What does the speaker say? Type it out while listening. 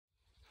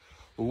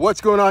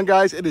What's going on,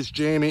 guys? It is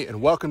Jamie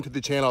and welcome to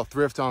the channel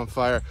Thrift on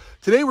Fire.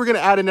 Today we're going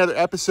to add another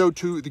episode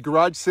to the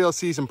garage sale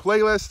season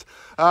playlist.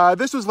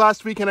 This was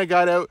last weekend I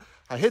got out.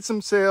 I hit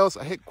some sales.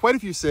 I hit quite a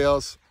few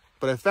sales,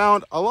 but I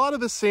found a lot of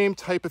the same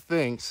type of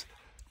things.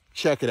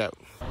 Check it out.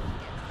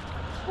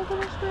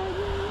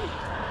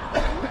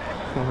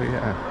 Oh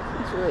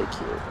yeah. It's really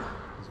cute.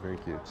 It's very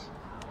cute.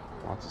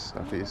 Lots of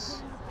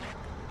stuffies.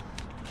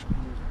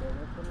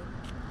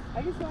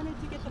 I just wanted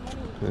to get the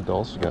money. The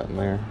dolls you got in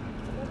there.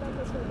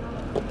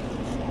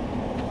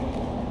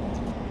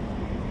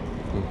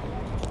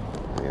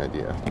 Any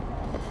idea? I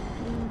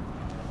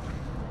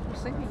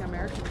was thinking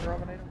American Girl,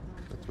 but I don't know.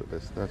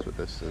 That's what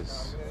this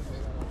is.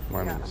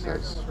 Mine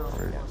says.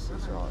 Right? Yes,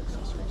 these are all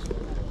accessories.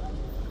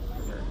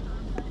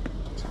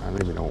 I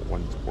don't even know what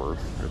one's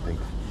worth. I think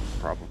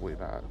probably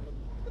that.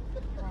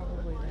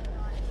 Probably that.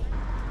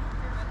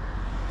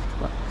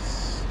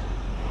 Bucks.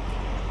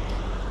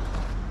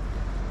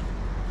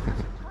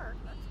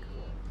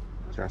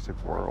 Jurassic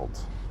World.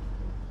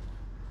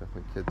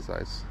 Definitely kid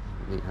size.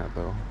 Neat hat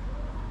though.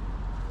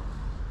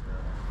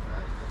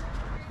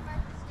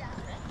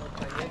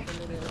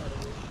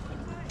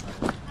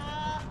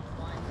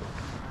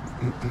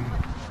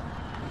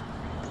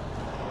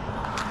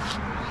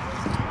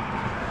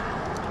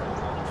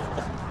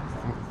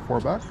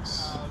 $4.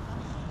 It's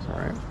all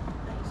right.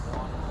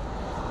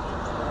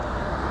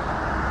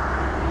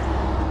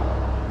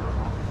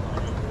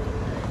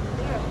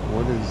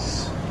 What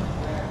is?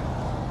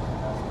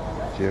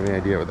 Do you have any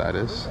idea what that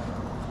is?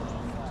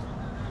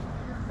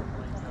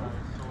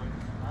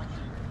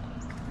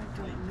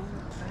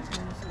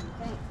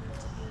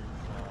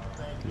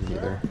 Me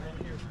neither.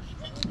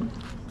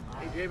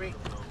 Hey Jamie.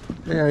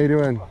 Hey, how you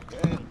doing?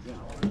 Good.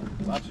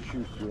 Lots of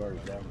shoes 2 hours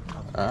down.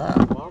 Ah.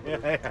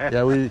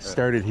 Yeah, we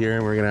started here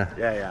and we're gonna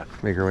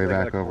make our way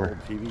back over.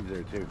 TVs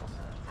there too.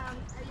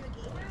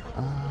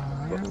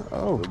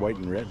 Oh. The white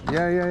and red.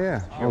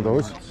 Yeah. Oh,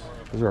 those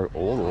are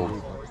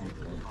old.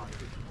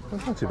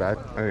 That's not too bad.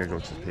 I'm gonna go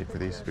just pay for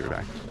these. Be right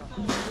back.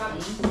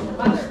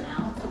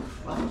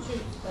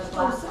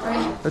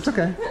 That's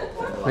okay. I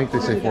think they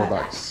say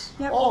 $4.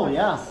 Yep. Oh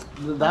yeah,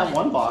 that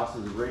one box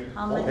is great.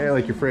 Hey, I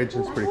like your fridge.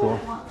 It's pretty cool.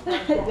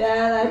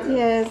 Yeah, that's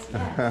his.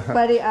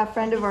 Buddy, a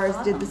friend of ours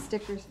did the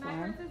stickers for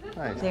him.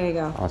 Nice. There you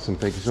go. Awesome.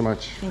 Thank you so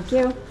much. Thank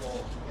you.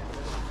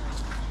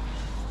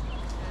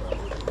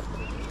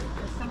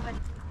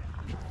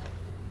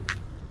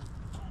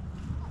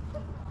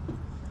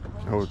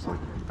 Oh, it's like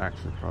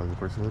actually probably the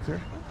person who lives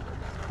here.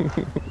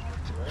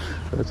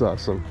 That's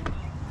awesome.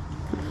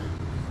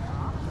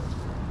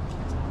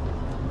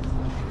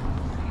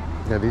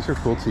 Yeah, these are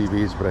cool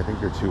TVs, but I think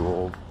they're too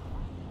old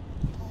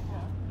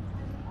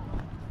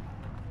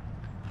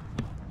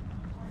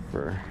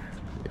for,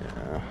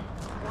 yeah.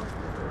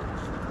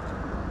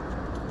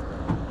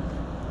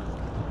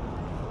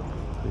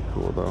 Pretty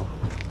cool though.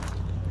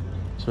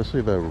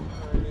 Especially the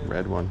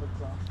red one.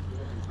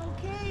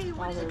 Okay,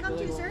 what does it come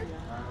to, sir?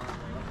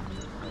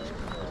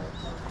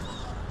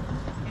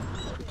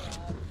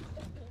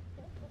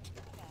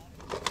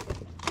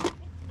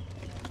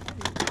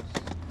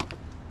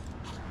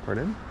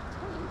 Pardon?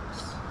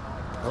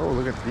 Oh,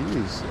 look at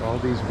these. All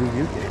these Wii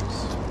U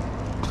games.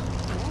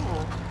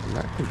 Yeah.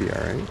 That could be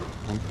alright.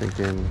 I'm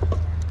thinking...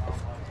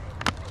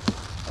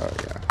 Oh,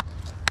 yeah.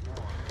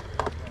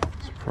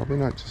 It's probably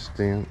not Just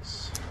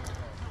Dance.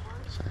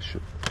 So I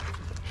should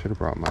have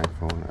brought my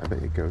phone. I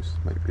bet you Ghost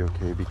might be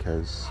okay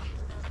because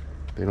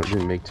they don't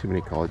even make too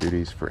many Call of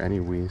Duties for any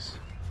Wiis.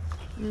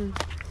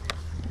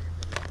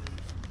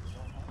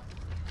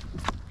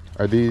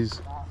 Are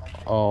these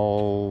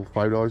all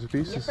 $5 a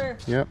piece? Yes, sir.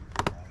 Yep.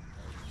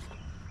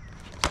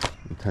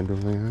 Nintendo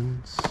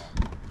Lands.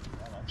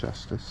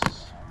 Justice.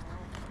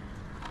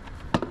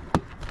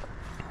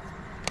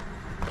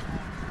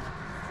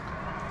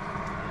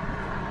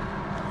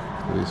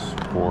 At least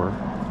 4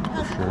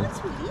 for sure.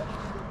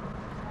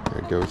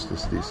 Yeah, Ghost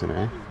is decent,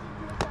 eh?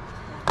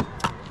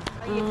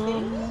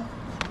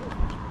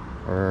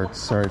 Or,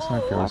 sorry, it's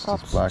not Ghost,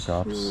 it's Black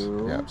Ops.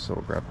 Yep, so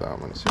we'll grab that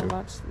one too.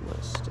 That's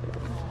listed.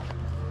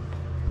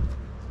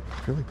 I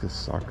feel like this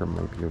soccer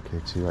might be okay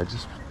too. I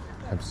just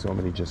have so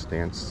many Just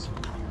Dance.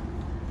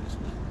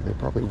 They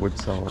probably would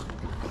sell it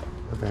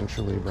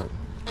eventually, but...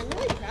 I'm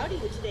really proud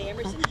of you today,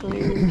 Emerson. You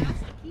didn't ask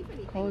to keep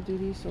anything. Call of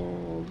Duty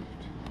sold.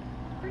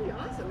 Pretty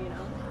awesome, you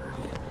know.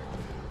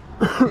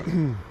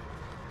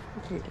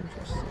 Okay,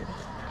 interesting.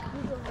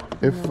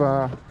 If,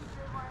 I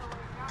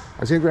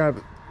was gonna grab...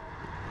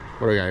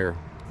 What do I got here?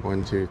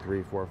 1, 2,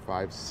 3, 4,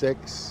 5,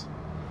 6.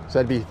 So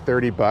that'd be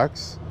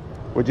 $30.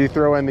 Would you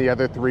throw in the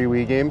other 3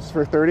 Wii games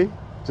for 30?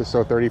 Just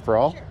so 30 for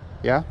all? Sure.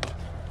 Yeah?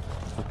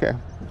 Okay.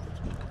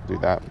 Do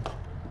that.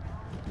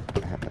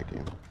 I have that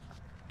game.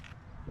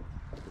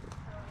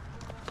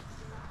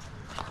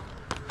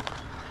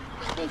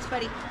 Thanks,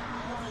 buddy.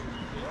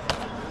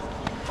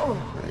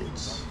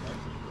 Right.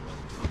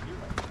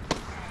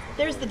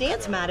 There's the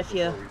dance mat if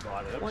you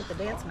want the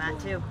dance mat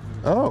too.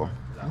 Oh,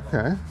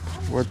 okay.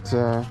 What,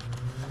 Am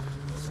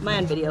I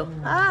on video?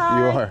 Hi.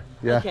 You are,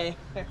 yeah. Okay.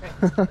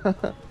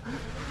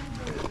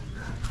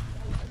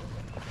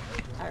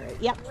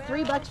 Yep,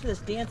 $3 for this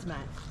dance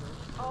mat.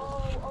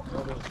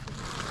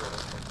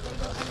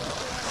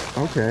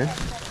 Okay.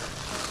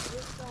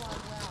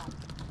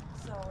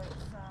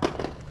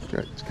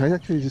 Can I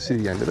actually just see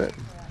the end of it?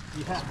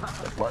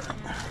 What?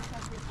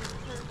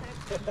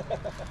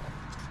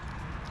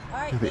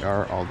 They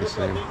are all the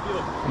same.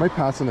 I might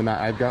pass on the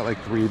mat. I've got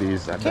like 3 of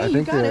these. I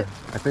think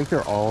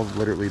they're all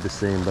literally the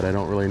same, but I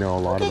don't really know a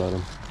lot about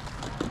them.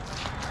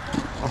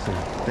 Awesome.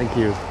 Thank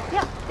you.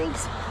 Yeah,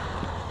 thanks.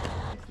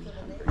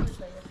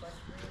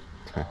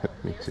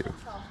 Me too.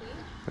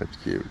 That's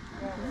cute.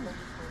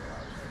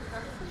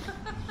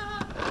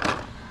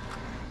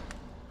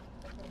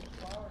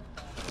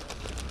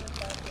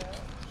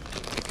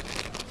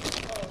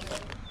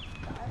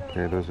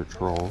 Okay, those are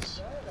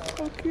trolls.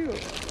 Oh, cute.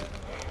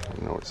 I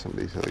don't know what some of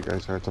these other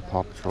guys are. It's a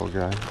Paw Patrol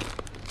guy. Do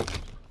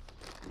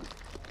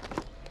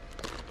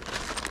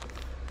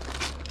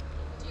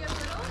you have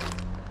littles?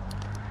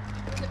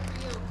 Or is it for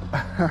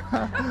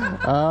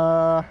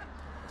you?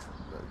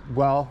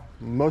 Well,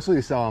 mostly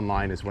to sell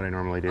online is what I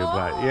normally do,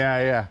 but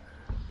yeah.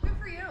 Good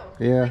for you.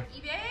 Yeah. Like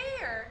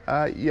eBay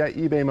or? Yeah,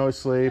 eBay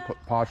mostly,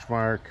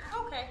 Poshmark,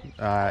 Okay.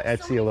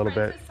 Etsy So a little many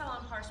bit. friends that sell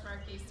on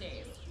Poshmark these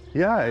days.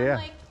 Yeah, I'm yeah.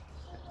 like,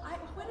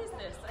 what is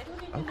this? I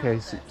don't even know Okay,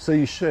 this. so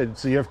you should.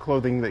 So you have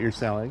clothing that you're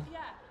selling. Yeah.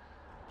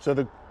 So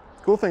the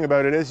cool thing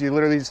about it is you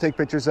literally just take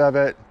pictures of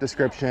it,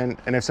 description,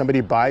 and if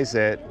somebody buys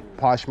it,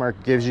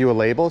 Poshmark gives you a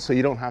label, so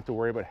you don't have to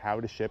worry about how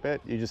to ship it.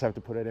 You just have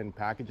to put it in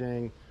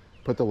packaging,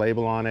 put the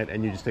label on it,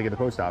 and you just take it to the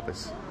post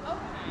office. Okay.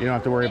 You don't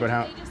have to worry And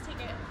about do they just take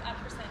a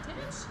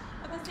percentage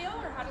of the sale,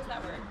 or how does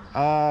that work?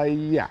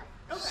 Yeah.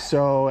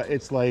 So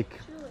it's like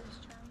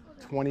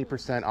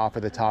 20% off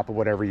of the top of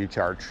whatever you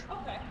charge.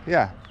 Okay.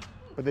 Yeah.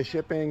 But the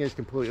shipping is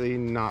completely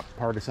not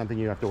part of something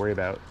you have to worry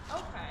about.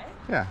 Okay.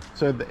 Yeah.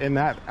 So in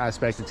that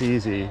aspect, it's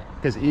easy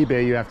because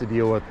eBay, you have to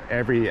deal with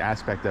every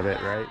aspect of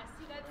it, right?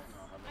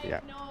 See, I Yeah.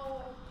 have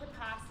no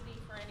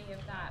capacity for any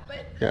of that,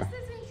 but Yeah.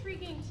 this is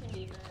intriguing to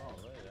me.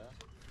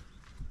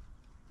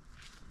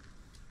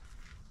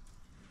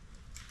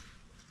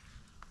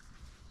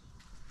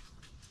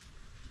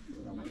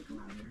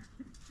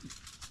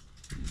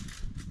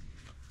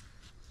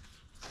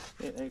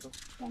 Okay, there you go.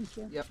 Thank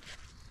you. Yep.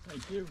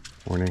 Thank you.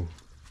 Morning.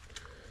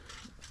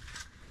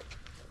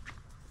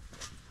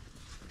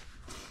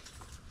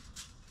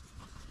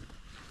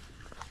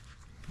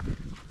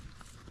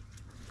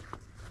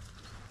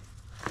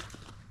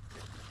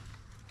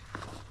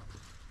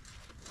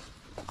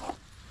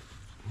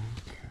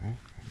 Okay.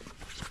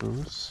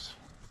 Spruce.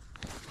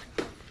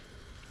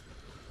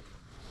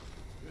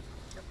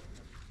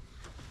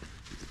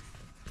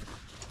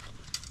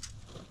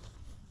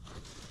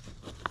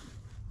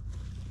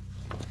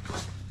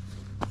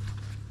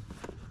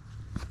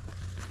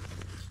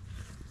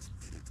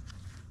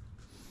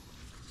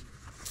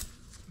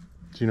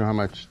 Do you know how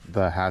much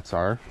the hats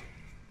are?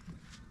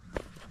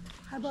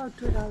 How about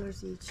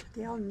 $2 each?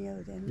 They all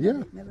new. They've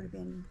Yeah. never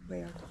been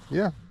wear.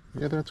 Yeah,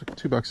 that's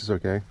 $2 is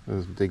okay.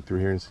 Let's dig through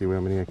here and see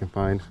how many I can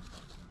find.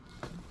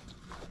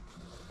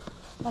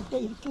 But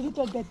they a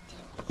little bit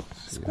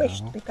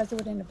squished because they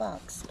were in the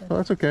box. Oh, But,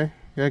 that's okay.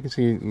 Yeah, I can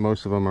see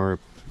most of them are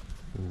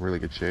in really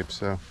good shape.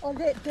 So oh,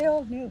 they're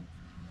all new.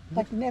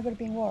 Like never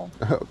been worn.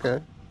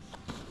 okay,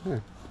 yeah,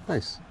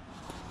 nice.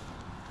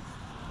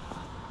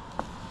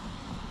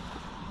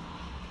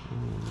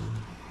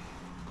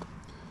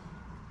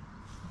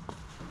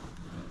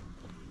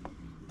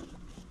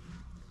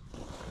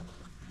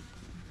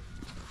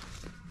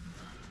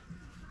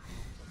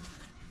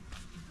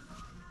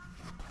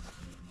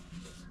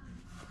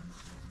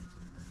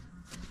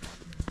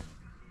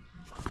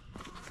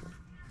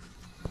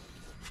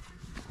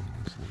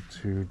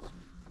 Two,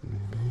 maybe.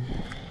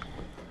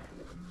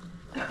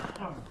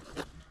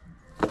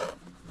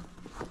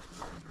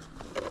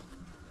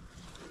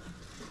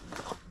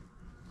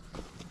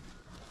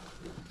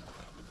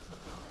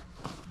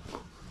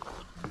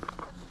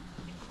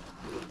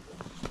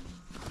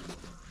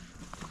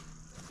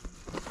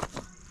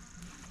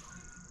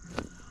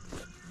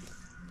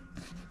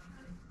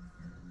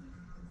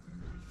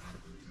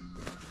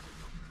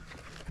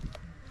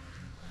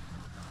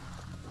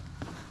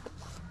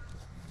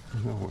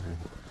 No way.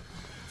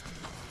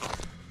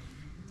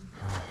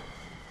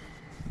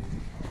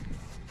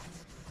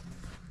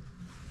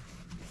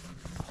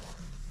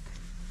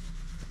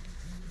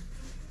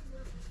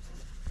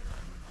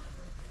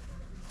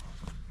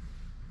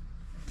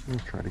 Let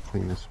me try to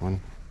clean this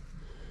one.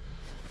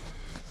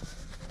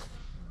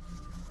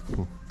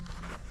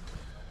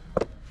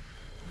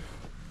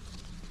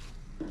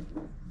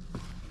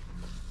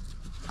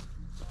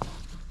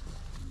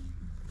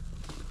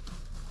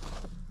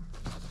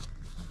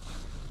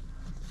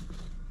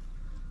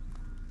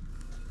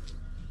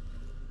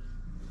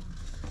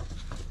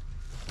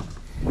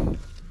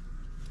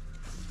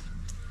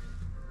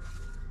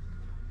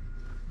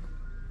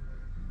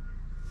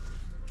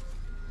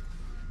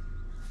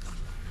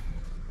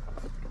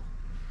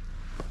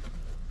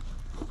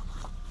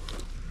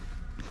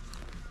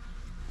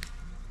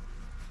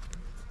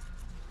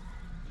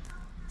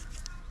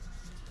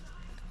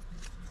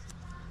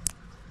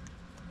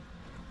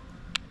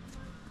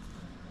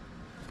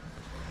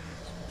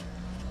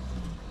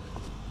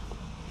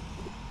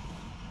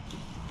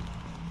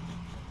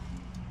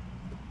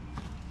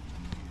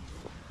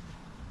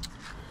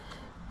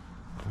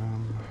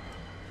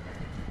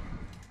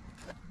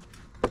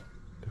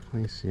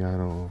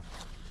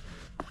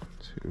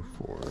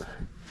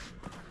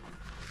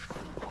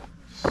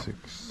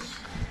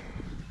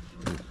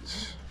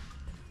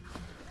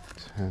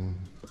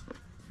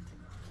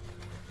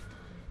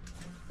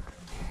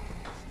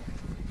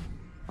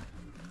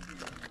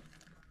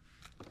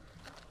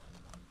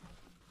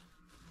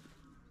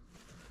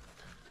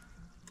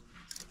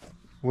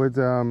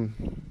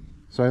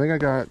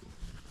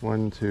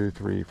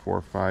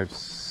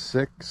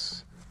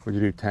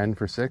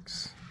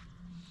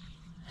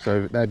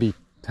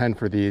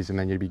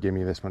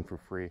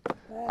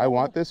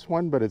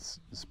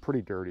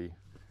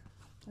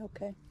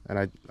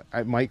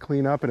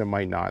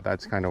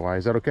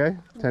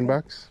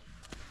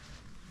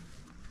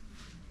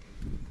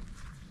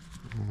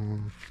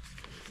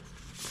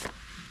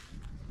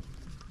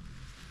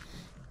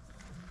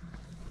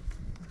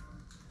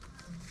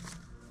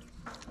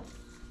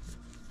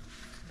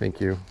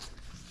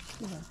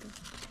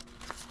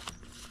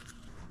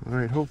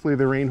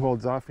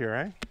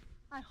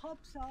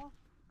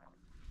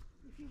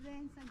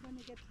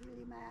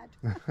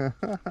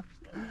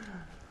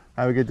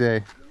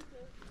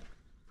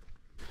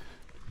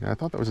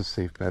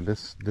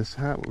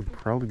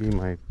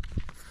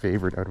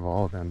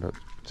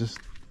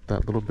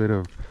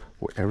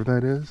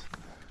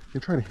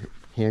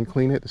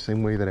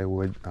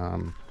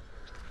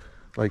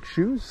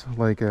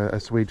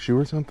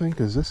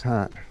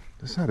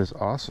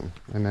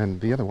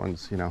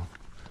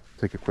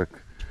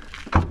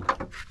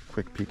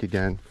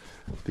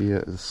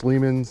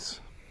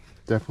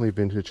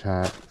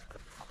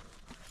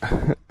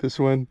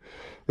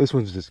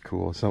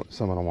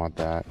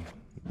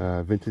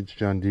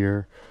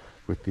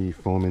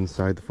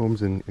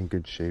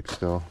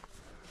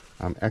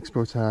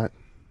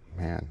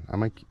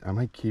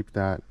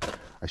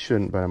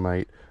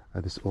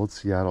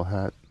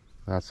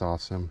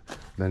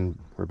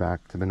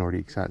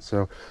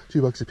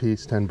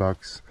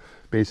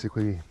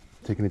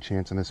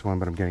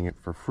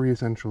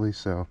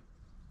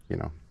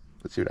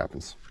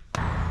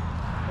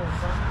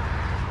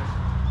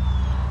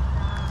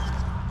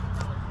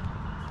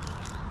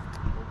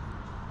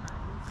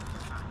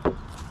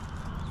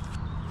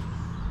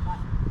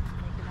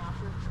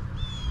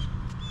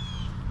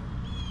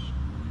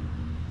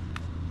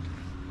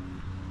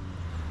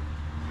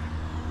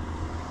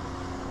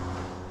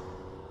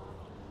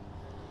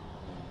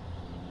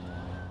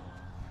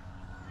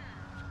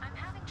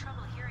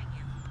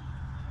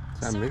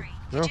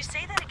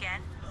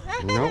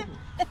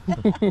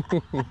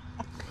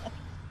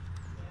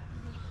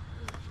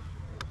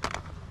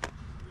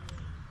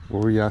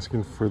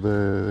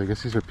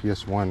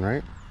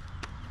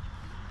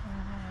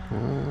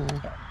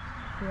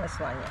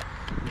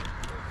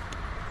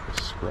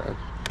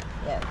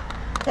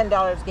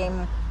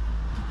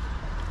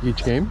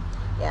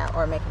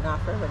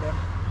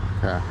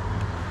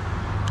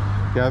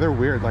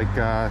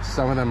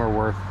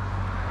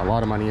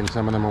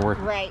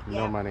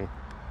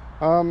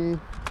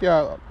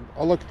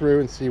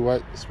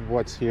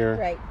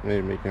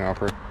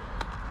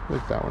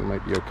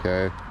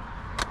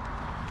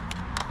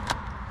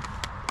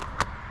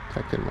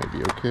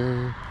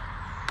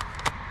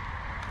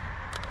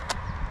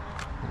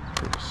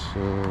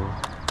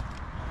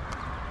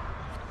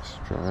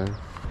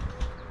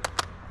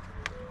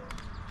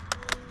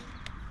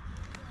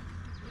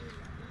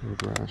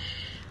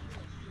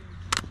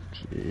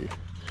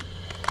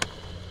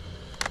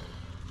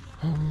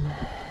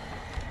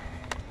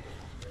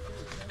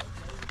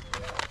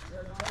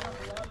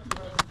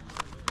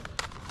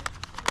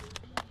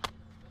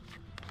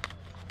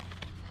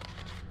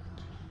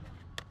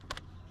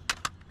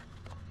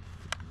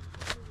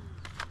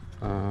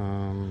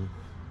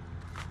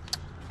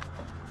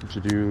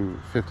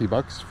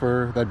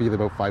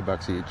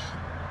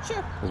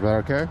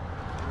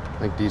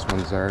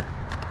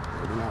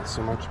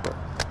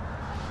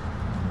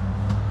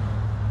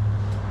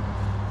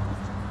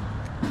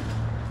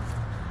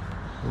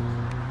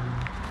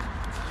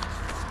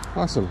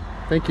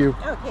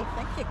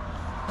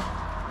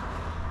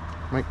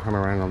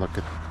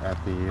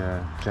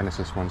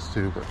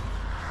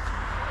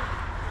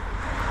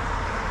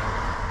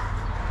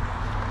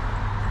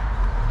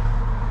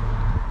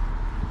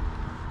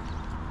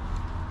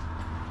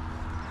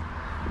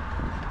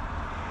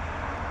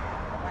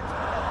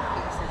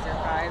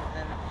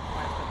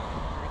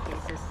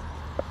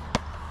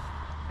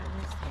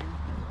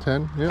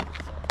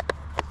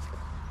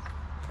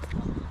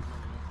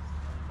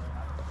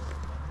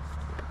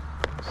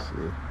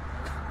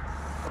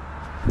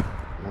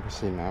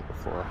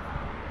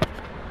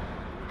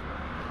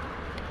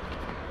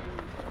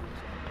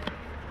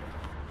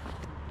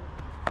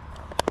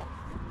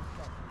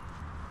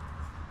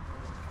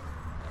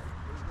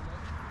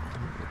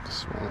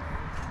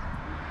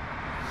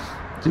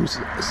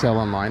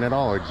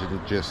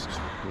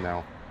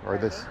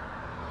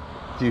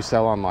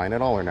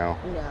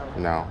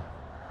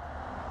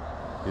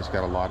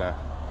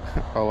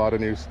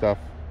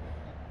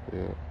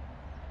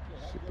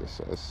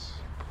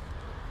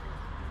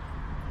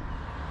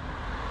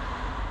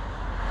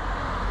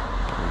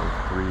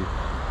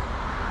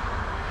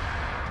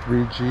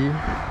 3G.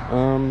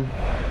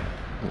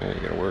 Yeah, you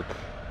gotta work.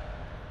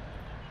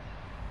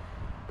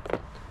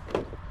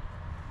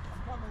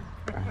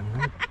 I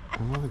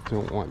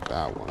don't want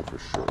that one for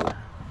sure.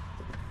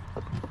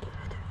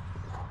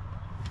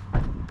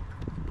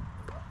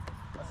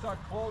 I saw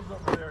clothes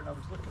over there and I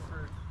was looking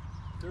for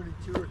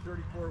 32 or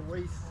 34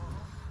 waists.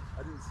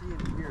 I didn't see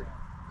any here.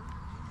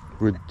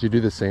 Would you do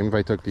the same if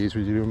I took these?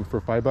 Would you do them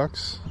for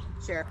 $5?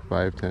 Sure.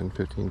 5, 10,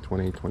 15,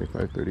 20,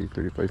 25, 30,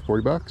 35,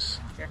 40 bucks?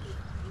 Sure.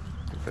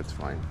 I think that's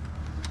fine.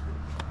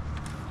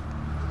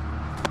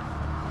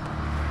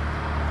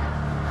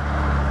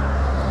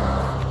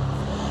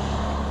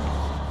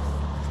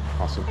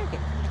 Awesome.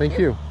 Thank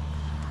you.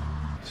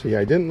 So yeah,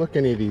 I didn't look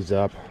any of these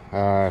up.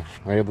 I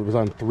was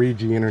on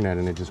 3G internet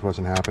and it just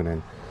wasn't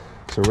happening.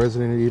 So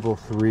Resident Evil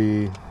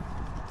 3.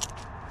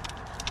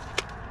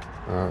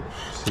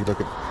 See, look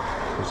at,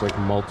 there's like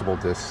multiple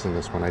discs in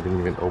this one. I didn't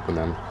even open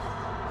them.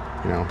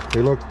 You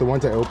know, the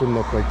ones I opened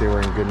looked like they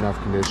were in good enough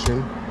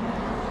condition.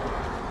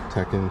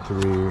 Tekken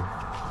 3,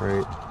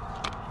 right?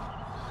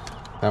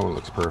 That one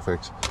looks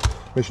perfect.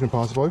 Mission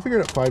Impossible, I figured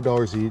at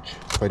 $5 each.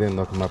 If I didn't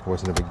look them up, it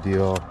wasn't a big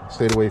deal.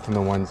 Stayed away from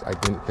the ones I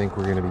didn't think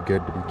were gonna be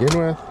good to begin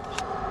with.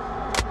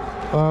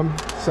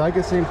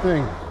 Saga, same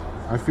thing.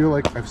 I feel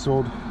like I've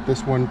sold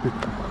this one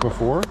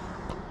before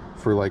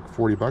for like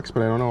 40 bucks,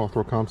 but I don't know, I'll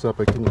throw comps up.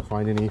 I couldn't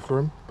find any for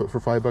them, but for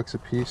 $5 a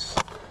piece,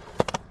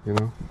 you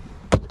know,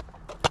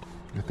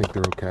 I think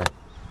they're okay.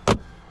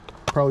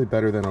 Probably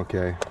better than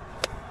okay.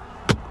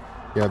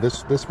 Yeah,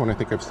 this one I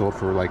think I've sold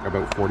for like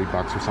about 40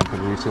 bucks or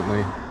something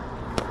recently.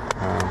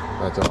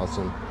 That's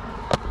awesome.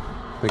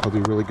 I think I'll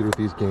do really good with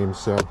these games,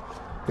 so,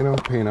 you know,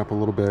 paying up a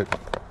little bit.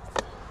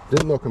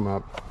 Didn't look them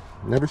up.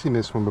 Never seen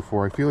this one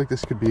before. I feel like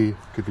this could be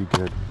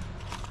good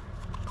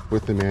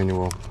with the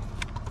manual.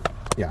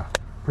 Yeah,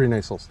 pretty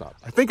nice little stuff.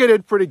 I think I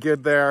did pretty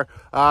good there.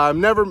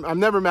 I'm never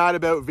mad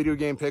about video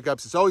game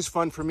pickups. It's always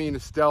fun for me,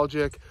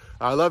 nostalgic.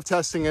 I love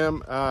testing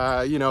them.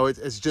 You know,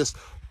 it's just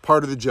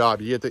part of the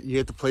job. You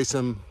get to play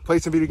some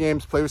video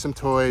games, play with some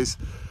toys.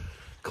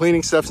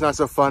 Cleaning stuff's not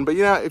so fun, but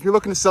yeah, if you're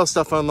looking to sell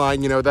stuff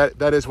online, you know,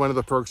 that is one of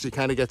the perks. You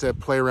kind of get to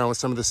play around with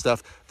some of the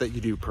stuff that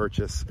you do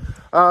purchase.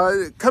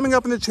 Coming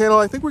up in the channel,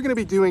 I think we're going to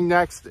be doing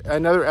next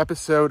another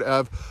episode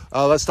of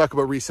Let's Talk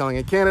About Reselling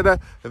in Canada.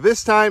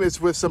 This time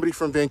it's with somebody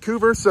from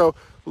Vancouver, so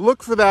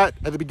look for that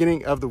at the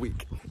beginning of the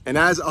week. And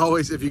as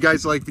always, if you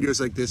guys like videos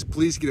like this,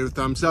 please give it a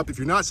thumbs up. If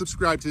you're not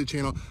subscribed to the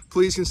channel,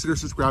 please consider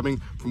subscribing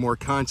for more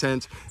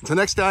content. Until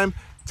next time,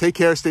 take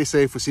care, stay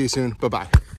safe. We'll see you soon. Bye-bye.